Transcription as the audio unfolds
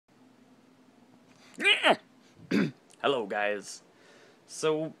Hello guys.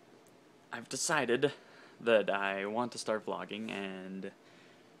 So, I've decided that I want to start vlogging and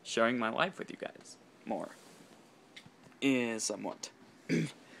sharing my life with you guys more. Somewhat.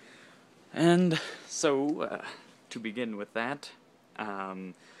 And so, to begin with that, I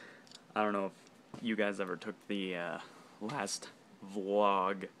don't know if you guys ever took the last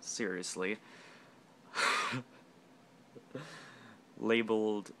vlog seriously.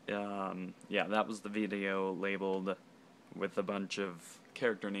 Labeled, yeah, that was the video labeled with a bunch of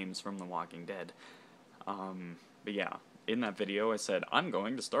character names from The Walking Dead. But yeah, in that video I said, I'm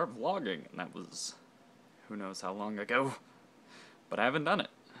going to start vlogging, and that was who knows how long ago. But I haven't done it.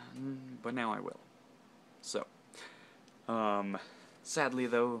 But now I will. So, sadly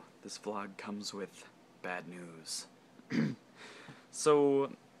though, this vlog comes with bad news.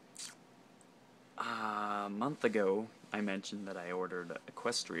 So, a month ago, I mentioned that I ordered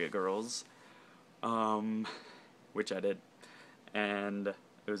Equestria girls, which I did, and it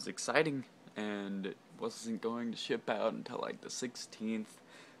was exciting, and it wasn't going to ship out until like the 16th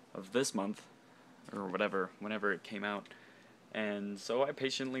of this month, or whenever it came out, and so I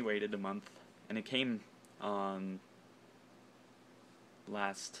patiently waited a month, and it came on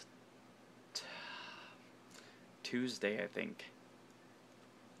last Tuesday, I think.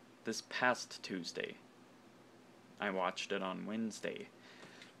 This past Tuesday. I watched it on Wednesday.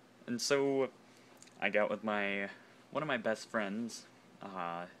 And so I got with one of my best friends.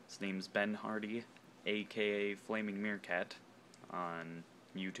 His name's Ben Hardy, aka Flaming Meerkat, on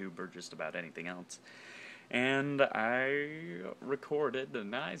YouTube or just about anything else. And I recorded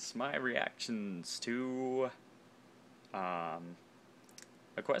my reactions to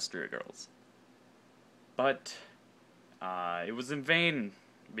Equestria Girls. But it was in vain,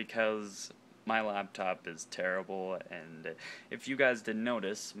 because my laptop is terrible, and if you guys didn't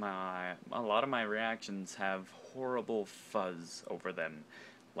notice, a lot of my reactions have horrible fuzz over them.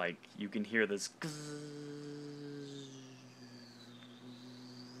 Like, you can hear this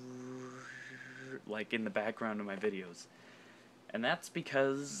like in the background of my videos. And that's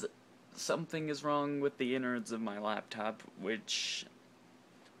because something is wrong with the innards of my laptop, which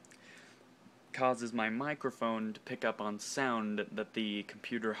causes my microphone to pick up on sound that the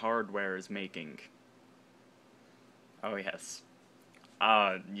computer hardware is making. Oh yes.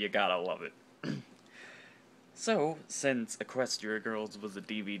 You gotta love it. So, since Equestria Girls was a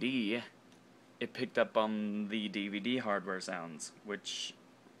DVD, it picked up on the DVD hardware sounds, which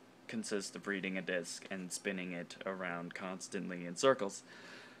consist of reading a disc and spinning it around constantly in circles.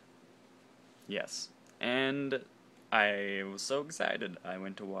 Yes. And I was so excited. I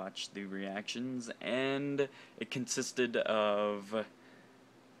went to watch the reactions, and it consisted of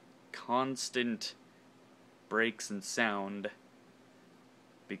constant breaks in sound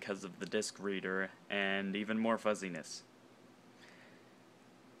because of the disc reader, and even more fuzziness,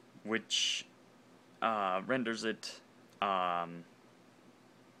 which renders it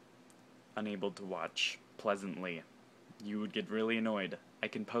unable to watch pleasantly. You would get really annoyed. I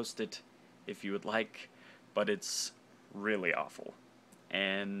can post it if you would like, but it's really awful.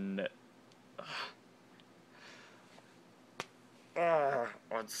 And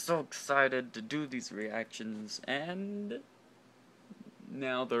I'm so excited to do these reactions, and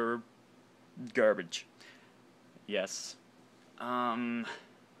now they're garbage. Yes.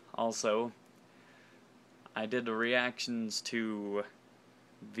 Also, I did the reactions to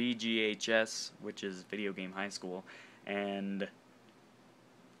VGHS, which is Video Game High School, and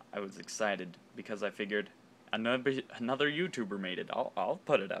I was excited because I figured another YouTuber made it. I'll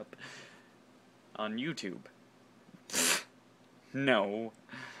put it up on YouTube. No.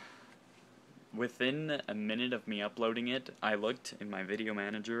 Within a minute of me uploading it, I looked in my video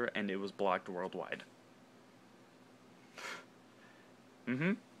manager and it was blocked worldwide.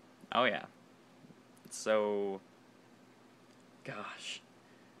 Oh yeah. So, gosh,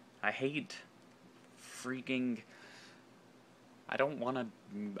 I hate freaking. I don't want to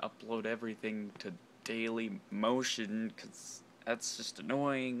upload everything to Daily Motion, because that's just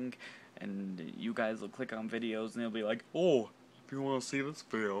annoying, and you guys will click on videos and they'll be like, oh, if you want to see this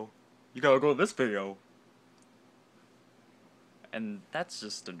video, you gotta go to this video. And that's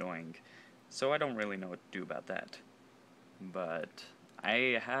just annoying. So I don't really know what to do about that. But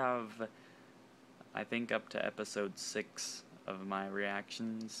I have, I think, up to episode 6 of my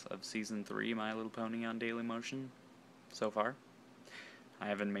reactions of Season 3 My Little Pony on Daily Motion so far. I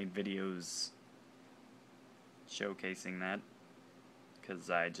haven't made videos showcasing that, because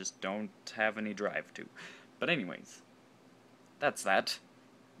I just don't have any drive to. But anyways, that's that.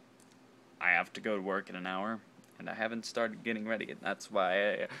 I have to go to work in an hour, and I haven't started getting ready, and that's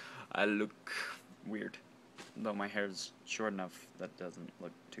why I look weird. Though my hair's short enough, that doesn't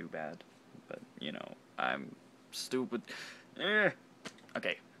look too bad. But, you know, I'm stupid.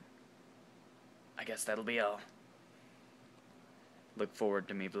 Okay. I guess that'll be all. Look forward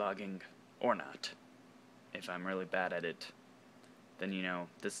to me vlogging, or not. If I'm really bad at it, then, you know,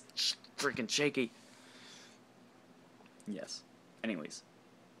 this freaking shaky. Yes. Anyways.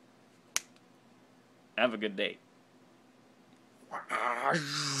 Have a good day.